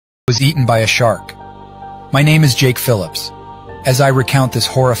was eaten by a shark. My name is Jake Phillips. As I recount this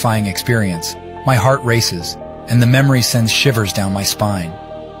horrifying experience, my heart races, and the memory sends shivers down my spine.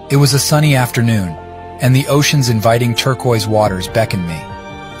 It was a sunny afternoon, and the ocean's inviting turquoise waters beckoned me.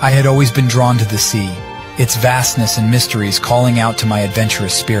 I had always been drawn to the sea, its vastness and mysteries calling out to my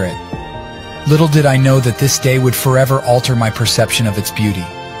adventurous spirit. Little did I know that this day would forever alter my perception of its beauty.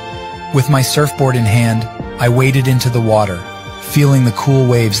 With my surfboard in hand, I waded into the water, feeling the cool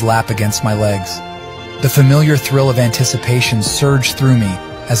waves lap against my legs. The familiar thrill of anticipation surged through me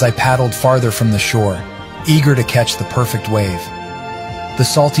as I paddled farther from the shore, eager to catch the perfect wave. The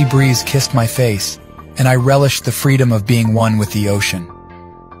salty breeze kissed my face, and I relished the freedom of being one with the ocean.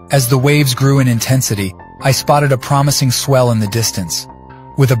 As the waves grew in intensity, I spotted a promising swell in the distance.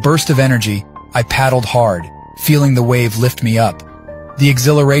 With a burst of energy, I paddled hard, feeling the wave lift me up. The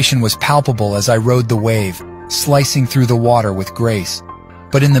exhilaration was palpable as I rode the wave, slicing through the water with grace.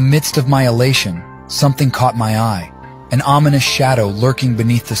 But in the midst of my elation, something caught my eye, an ominous shadow lurking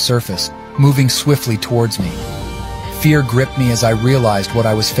beneath the surface, moving swiftly towards me. Fear gripped me as I realized what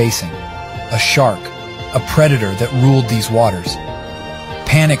I was facing. A shark, a predator that ruled these waters.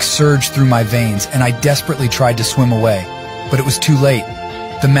 Panic surged through my veins, and I desperately tried to swim away, but it was too late.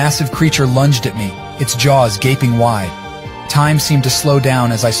 The massive creature lunged at me, its jaws gaping wide. Time seemed to slow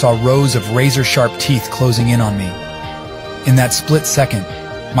down as I saw rows of razor-sharp teeth closing in on me. In that split second,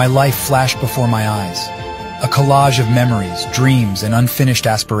 my life flashed before my eyes, a collage of memories, dreams, and unfinished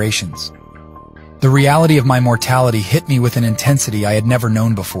aspirations. The reality of my mortality hit me with an intensity I had never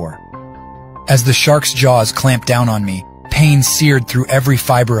known before. As the shark's jaws clamped down on me, pain seared through every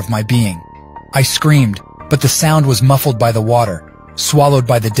fiber of my being. I screamed, but the sound was muffled by the water, swallowed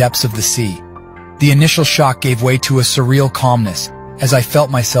by the depths of the sea. The initial shock gave way to a surreal calmness as I felt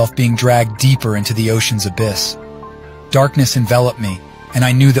myself being dragged deeper into the ocean's abyss. Darkness enveloped me, and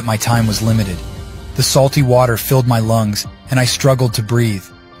I knew that my time was limited. The salty water filled my lungs, and I struggled to breathe,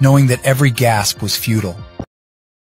 knowing that every gasp was futile.